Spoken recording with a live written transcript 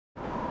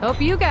Hope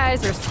you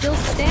guys are still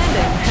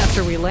standing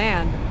after we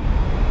land.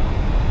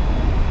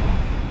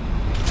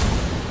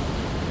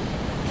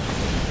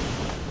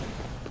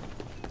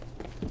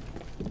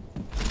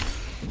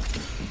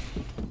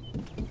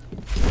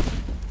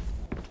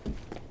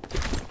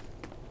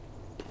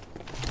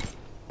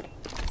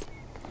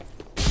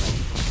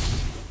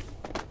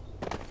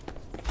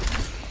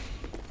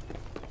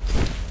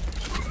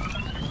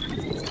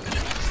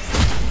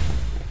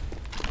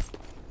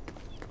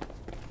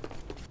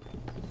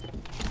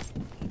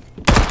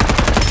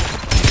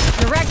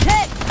 Direct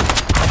hit!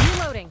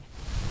 Reloading.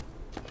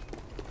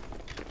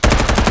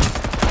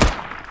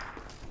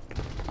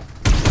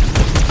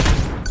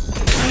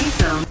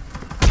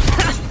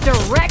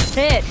 Direct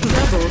hit!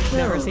 Double kill.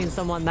 Never seen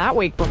someone that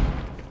weak before.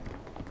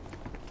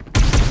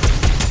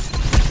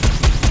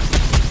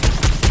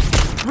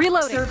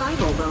 Reloading.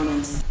 Survival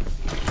bonus.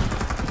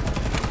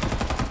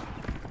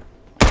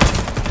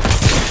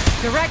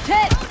 Direct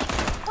hit!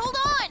 Hold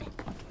on!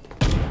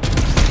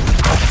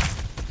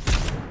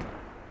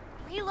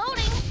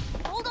 Reloading!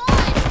 Hold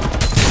on!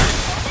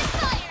 Open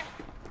fire!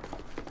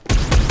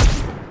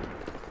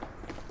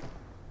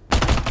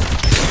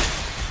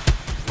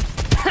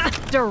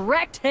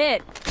 Direct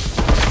hit!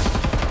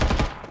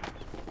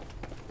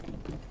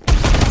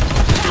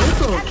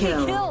 Triple Enemy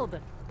kill. killed!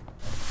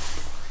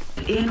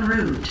 En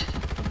route.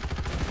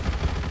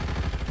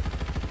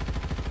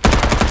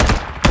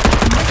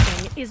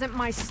 Missing isn't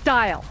my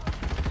style.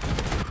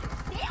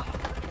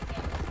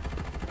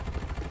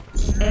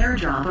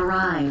 Airdrop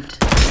arrived.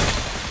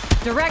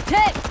 Direct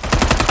hit!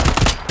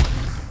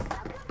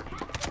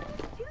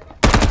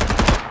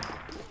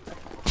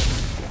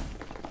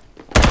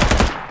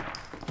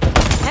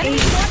 Enemy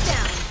shot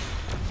down!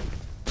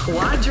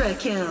 Quadra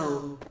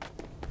kill.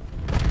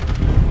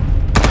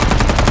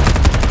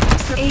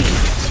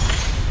 Ace.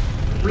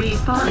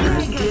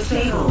 Respawners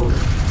disabled.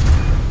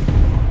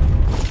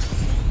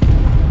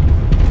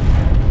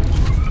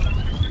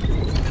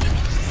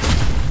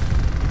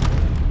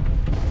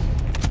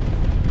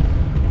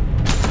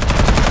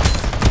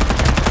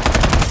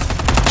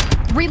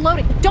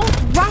 Reloading!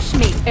 Don't rush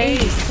me!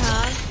 Ace,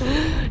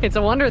 huh? It's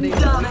a wonder these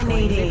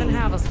Dominating. even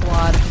have a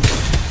squad.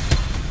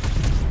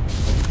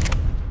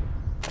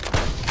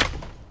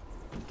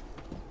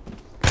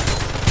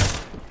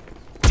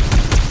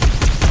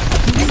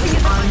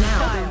 On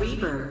now the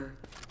Reaper.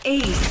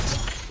 Ace.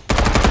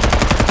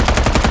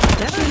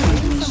 Never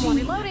seen someone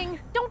reloading!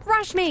 Don't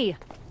rush me!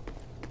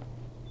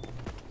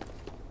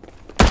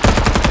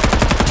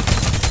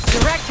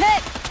 Direct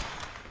hit!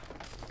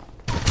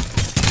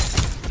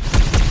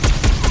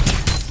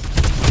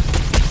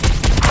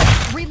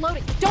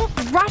 Reloading! Don't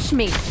rush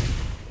me!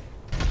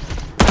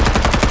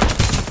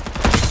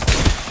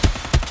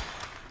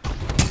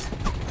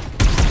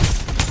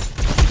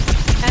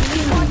 Enemy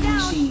shot down!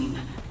 Machine.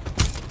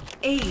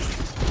 Ace.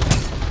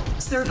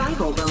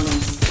 Survival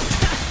bonus.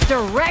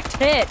 Direct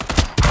hit!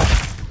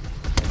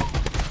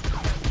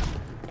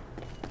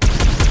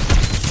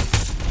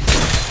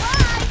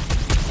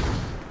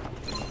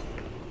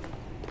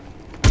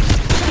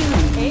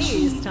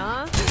 Aced,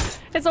 huh?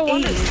 It's a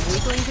wonder these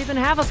weaklings even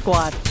have a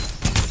squad.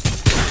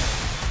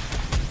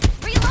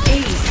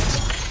 Reloading! Ace.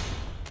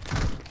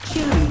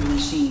 Killing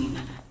machine.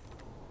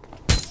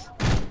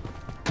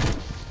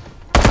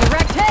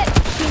 Direct hit!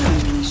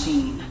 Killing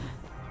machine.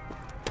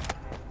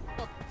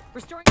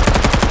 Restoring.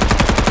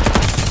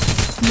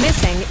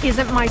 Missing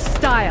isn't my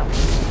style.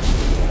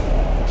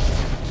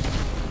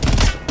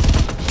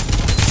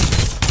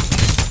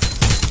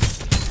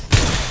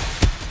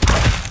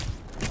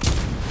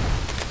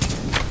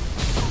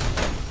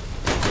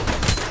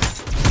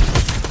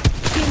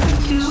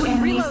 Two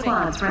enemy Reloading.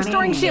 squads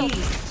Restoring remaining. shield.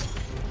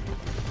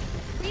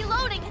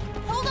 Reloading!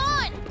 Hold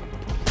on!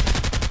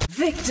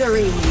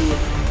 Victory!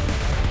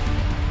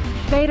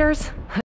 Faders,